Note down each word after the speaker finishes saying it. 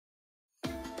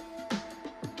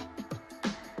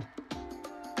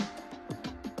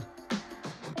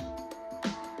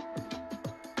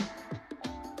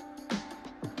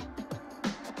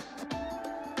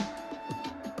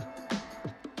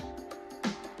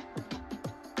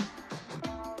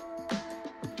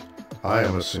I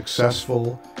am a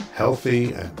successful,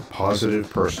 healthy, and positive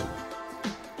person.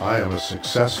 I am a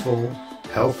successful,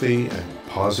 healthy, and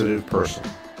positive person.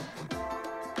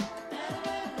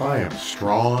 I am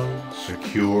strong,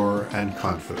 secure, and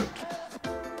confident.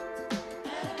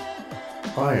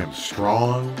 I am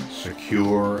strong,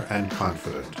 secure, and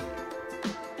confident.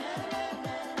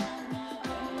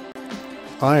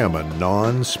 I am a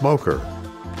non-smoker.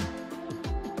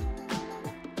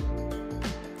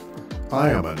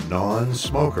 I am a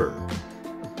non-smoker.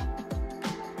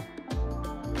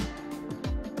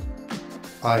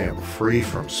 I am free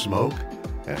from smoke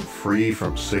and free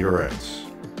from cigarettes.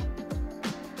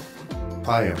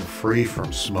 I am free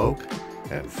from smoke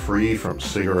and free from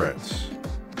cigarettes.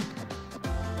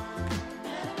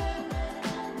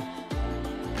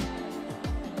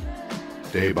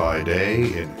 Day by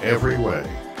day, in every way,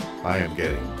 I am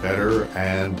getting better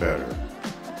and better.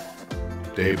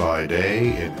 Day by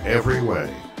day, in every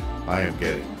way, I am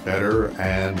getting better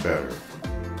and better.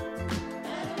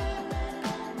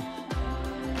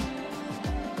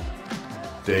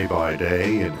 Day by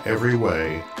day, in every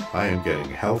way, I am getting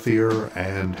healthier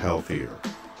and healthier.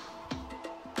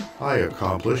 I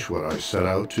accomplish what I set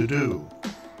out to do.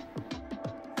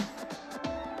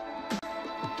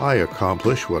 I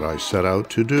accomplish what I set out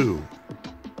to do.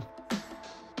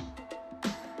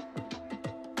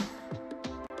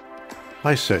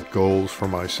 I set goals for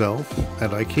myself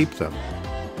and I keep them.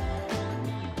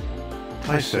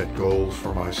 I set goals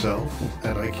for myself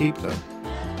and I keep them.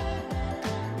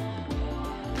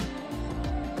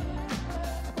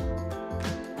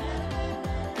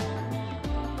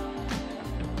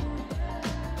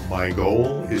 My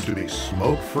goal is to be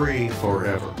smoke-free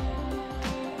forever.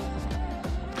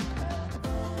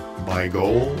 My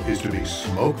goal is to be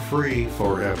smoke-free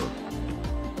forever.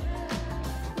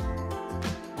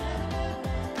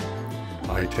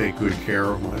 I take good care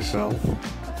of myself,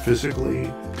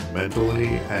 physically,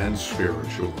 mentally, and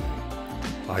spiritually.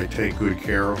 I take good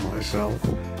care of myself,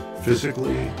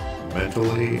 physically,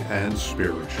 mentally, and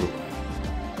spiritually.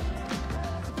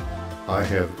 I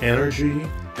have energy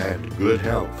and good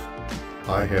health.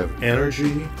 I have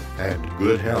energy and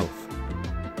good health.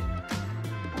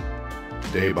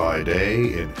 Day by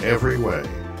day, in every way,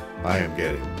 I am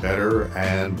getting better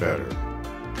and better.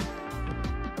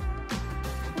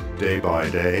 Day by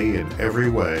day, in every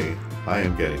way, I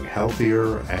am getting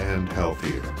healthier and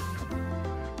healthier.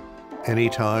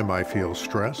 Anytime I feel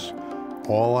stress,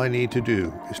 all I need to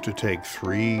do is to take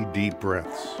 3 deep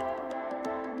breaths.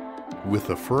 With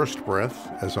the first breath,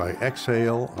 as I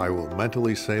exhale, I will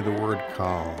mentally say the word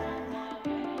calm.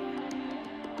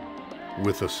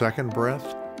 With the second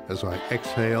breath, as I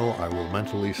exhale, I will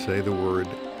mentally say the word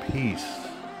peace.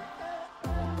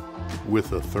 With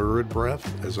the third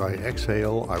breath, as I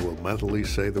exhale, I will mentally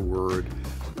say the word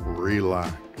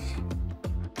relax.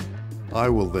 I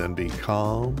will then be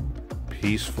calm,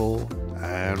 peaceful,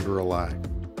 and relaxed.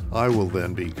 I will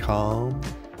then be calm,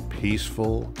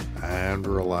 peaceful, and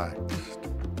relaxed.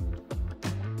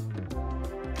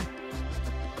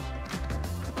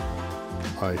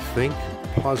 I think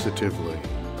positively.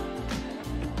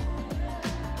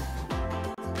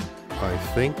 I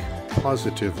think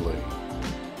positively.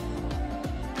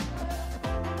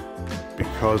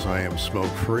 Because I am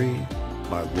smoke-free,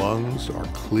 my lungs are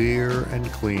clear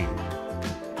and clean.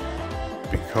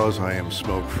 Because I am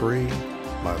smoke-free,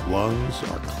 my lungs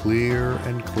are clear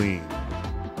and clean.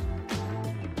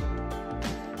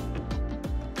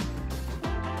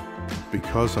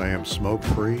 Because I am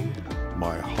smoke-free,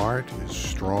 my heart is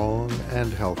strong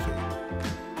and healthy.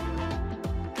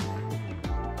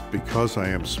 Because I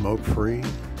am smoke-free,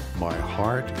 my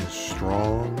heart is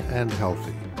strong and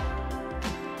healthy.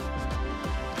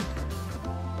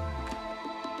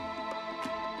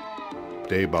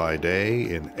 Day by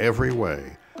day, in every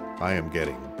way, I am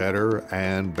getting better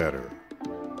and better.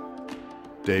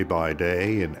 Day by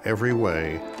day, in every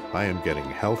way, I am getting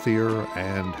healthier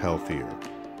and healthier.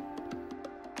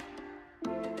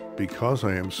 Because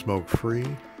I am smoke-free,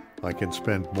 I can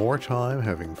spend more time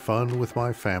having fun with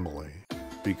my family.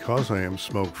 Because I am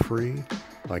smoke-free,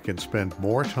 I can spend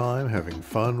more time having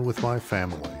fun with my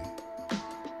family.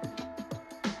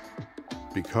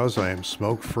 Because I am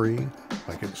smoke-free,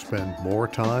 I can spend more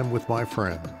time with my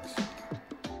friends.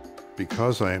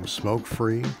 Because I am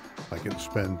smoke-free, I can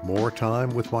spend more time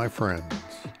with my friends.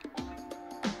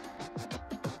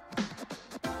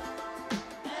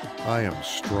 I am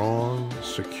strong,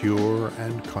 secure,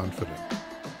 and confident.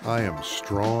 I am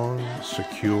strong,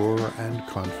 secure, and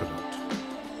confident.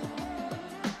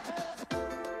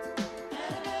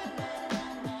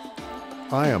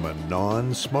 I am a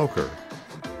non-smoker.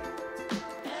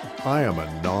 I am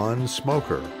a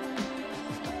non-smoker.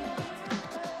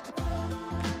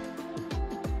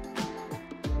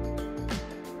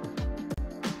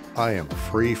 I am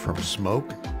free from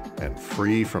smoke and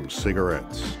free from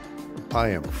cigarettes. I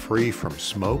am free from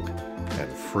smoke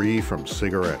and free from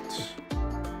cigarettes.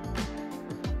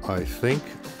 I think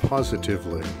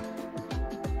positively.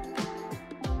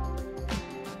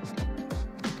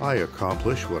 I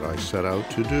accomplish what I set out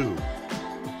to do.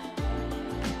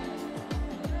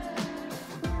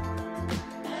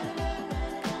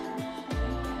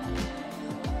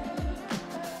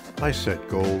 I set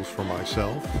goals for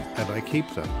myself and I keep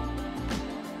them.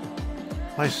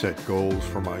 I set goals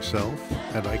for myself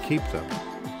and I keep them.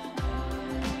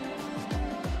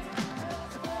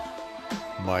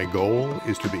 My goal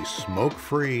is to be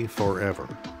smoke-free forever.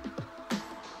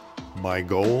 My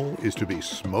goal is to be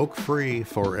smoke-free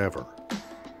forever.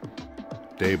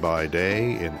 Day by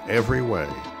day, in every way,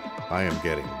 I am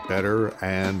getting better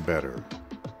and better.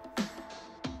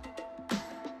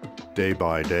 Day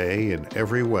by day, in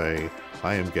every way,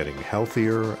 I am getting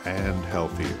healthier and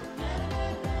healthier.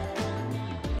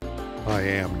 I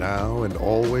am now and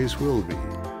always will be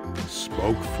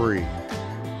smoke-free.